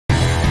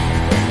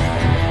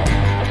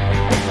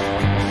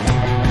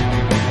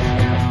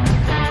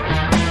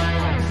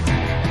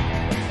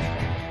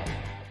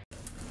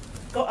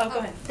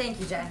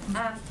Jen.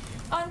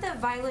 On the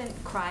violent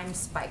crime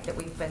spike that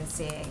we've been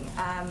seeing,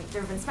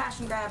 there have been smash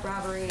and grab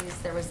robberies.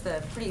 There was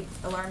the pretty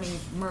alarming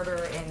murder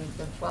in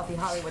the wealthy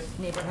Hollywood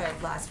neighborhood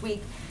last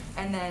week,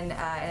 and then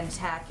an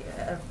attack,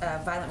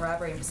 a violent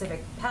robbery in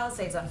Pacific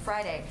Palisades on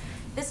Friday.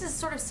 This is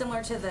sort of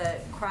similar to the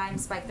crime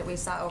spike that we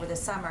saw over the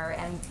summer,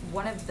 and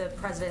one of the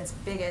president's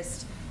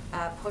biggest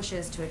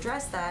pushes to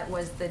address that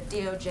was the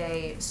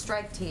DOJ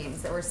strike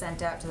teams that were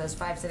sent out to those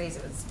 5 cities.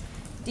 It was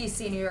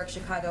DC, New York,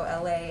 Chicago,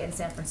 LA, and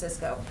San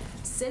Francisco.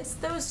 Since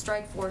those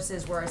strike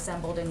forces were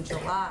assembled in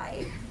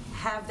July,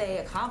 have they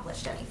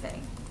accomplished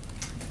anything?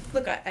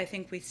 Look, I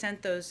think we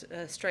sent those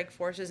strike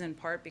forces in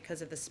part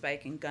because of the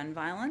spike in gun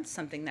violence,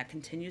 something that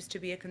continues to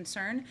be a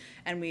concern.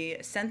 And we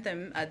sent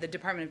them, the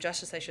Department of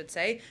Justice, I should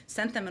say,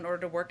 sent them in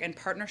order to work in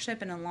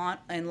partnership and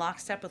in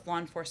lockstep with law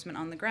enforcement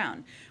on the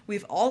ground.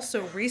 We've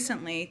also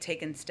recently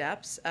taken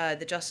steps.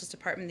 The Justice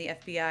Department, the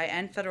FBI,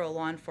 and federal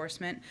law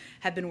enforcement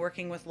have been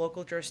working with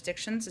local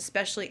jurisdictions,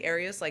 especially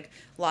areas like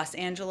Los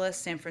Angeles,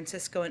 San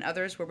Francisco, and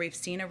others where we've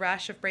seen a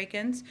rash of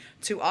break-ins,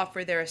 to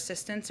offer their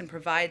assistance and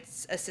provide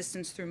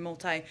assistance through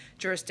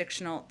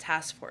multi-jurisdictional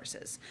task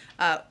forces.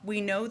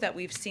 We know that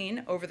we've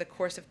seen over the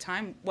course of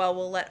time, while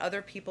we'll let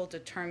other people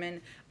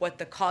determine what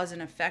the cause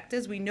and effect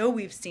is, we know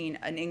we've seen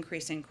an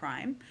increase in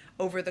crime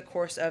over the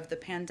course of the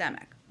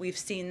pandemic. We've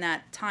seen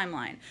that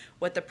timeline.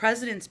 What the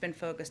president's been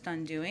focused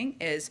on doing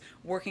is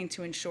working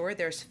to ensure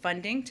there's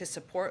funding to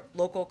support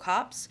local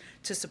cops,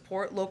 to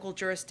support local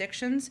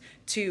jurisdictions,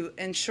 to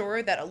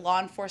ensure that a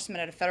law enforcement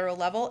at a federal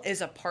level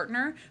is a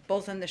partner,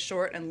 both in the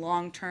short and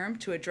long term,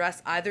 to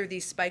address either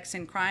these spikes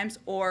in crimes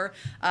or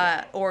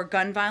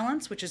gun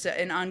violence, which is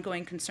an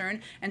ongoing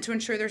concern, and to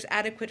ensure there's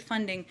adequate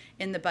funding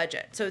in the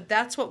budget. So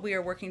that's what we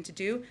are working to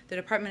do. The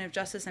Department of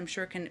Justice, I'm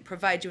sure, can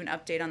provide you an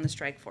update on the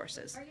strike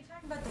forces. Are you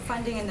talking about the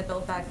funding in the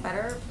Build Back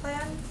Better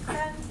plan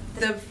then?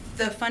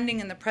 The funding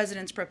in the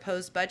president's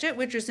proposed budget,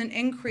 which is an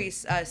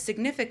increase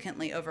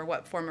significantly over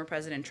what former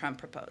President Trump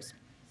proposed.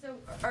 So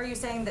are you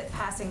saying that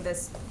passing the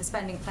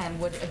spending plan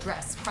would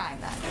address crime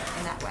then,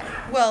 in that way?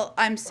 Well,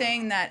 I'm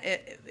saying that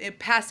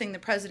passing the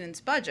president's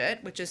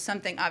budget, which is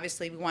something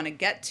obviously we want to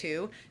get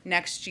to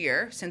next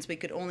year, since we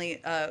could only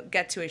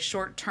get to a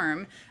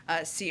short-term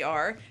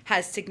CR,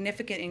 has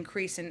significant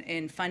increase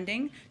in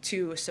funding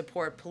to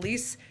support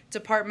police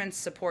departments,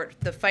 support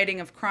the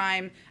fighting of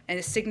crime, and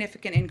a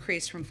significant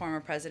increase from former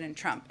President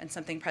Trump, and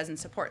something President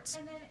supports.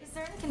 And then is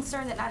there any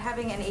concern that not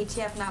having an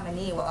ATF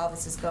nominee while all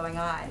this is going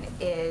on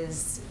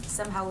is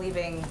somehow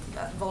leaving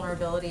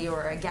vulnerability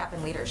or a gap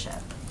in leadership?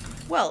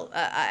 Well,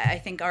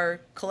 I think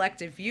our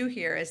collective view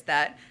here is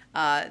that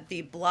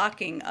the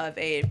blocking of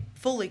a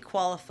fully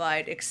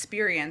qualified,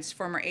 experienced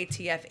former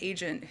ATF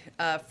agent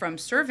from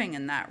serving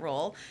in that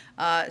role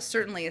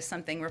certainly is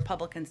something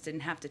Republicans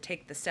didn't have to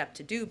take the step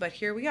to do, but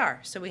here we are.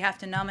 So we have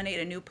to nominate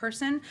a new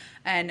person,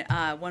 and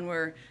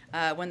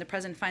when the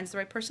president finds the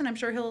right person, I'm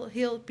sure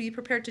he'll be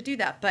prepared to do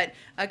that. But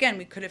again,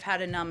 we could have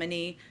had a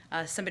nominee,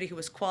 somebody who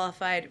was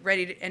qualified,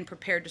 ready and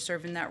prepared to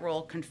serve in that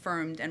role,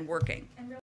 confirmed and working.